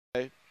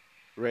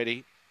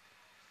Ready.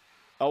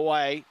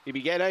 Away. He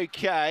began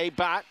okay,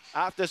 but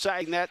after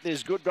saying that,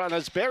 there's good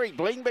runners. Berry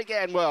Bling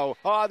began well.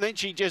 Oh, and then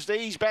she just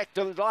eased back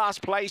to the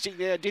last placing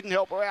there. Didn't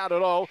help her out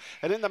at all.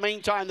 And in the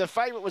meantime, the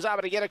favourite was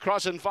able to get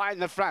across and find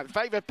the front.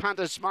 Favourite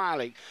punter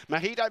smiling.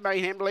 Mojito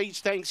Mayhem leads,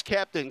 thanks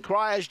captain.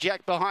 Cryers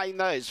Jack behind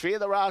those. Fear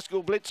the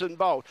Rascal, Blitz and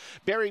Bolt.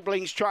 Berry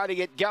Bling's trying to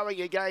get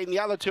going again. The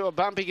other two are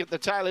bumping at the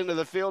tail end of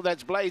the field.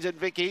 That's Blaze and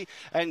Vicky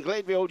and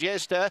Glenville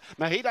Jester.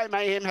 Mojito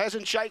Mayhem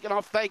hasn't shaken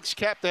off, thanks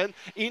captain.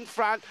 In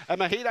front,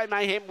 and Mojito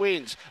Mayhem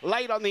wins.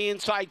 Late on the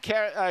inside,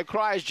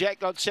 Cryers Jack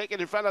got second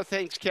in front of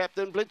Thanks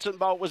Captain. Blitz and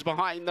Bolt was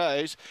behind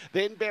those.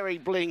 Then Berry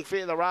Bling,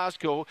 Fear the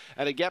Rascal,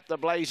 and a gap to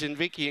Blaze and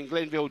Vicky and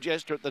Glenville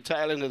Jester at the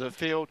tail end of the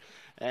field.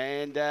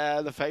 And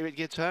the favourite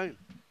gets home.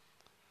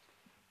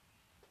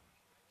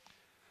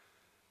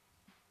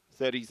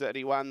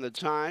 30-31 the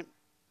time.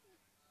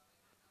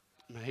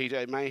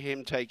 Mojito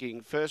Mayhem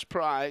taking first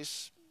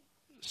prize.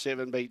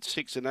 7 beats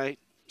 6 and 8.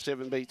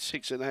 7 beats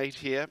 6 and 8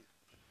 here.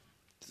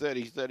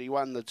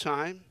 30-31 the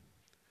time.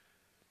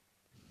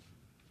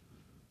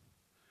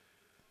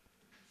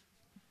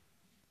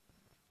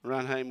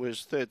 Run home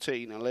was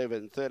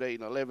 13-11,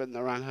 13-11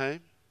 the run home.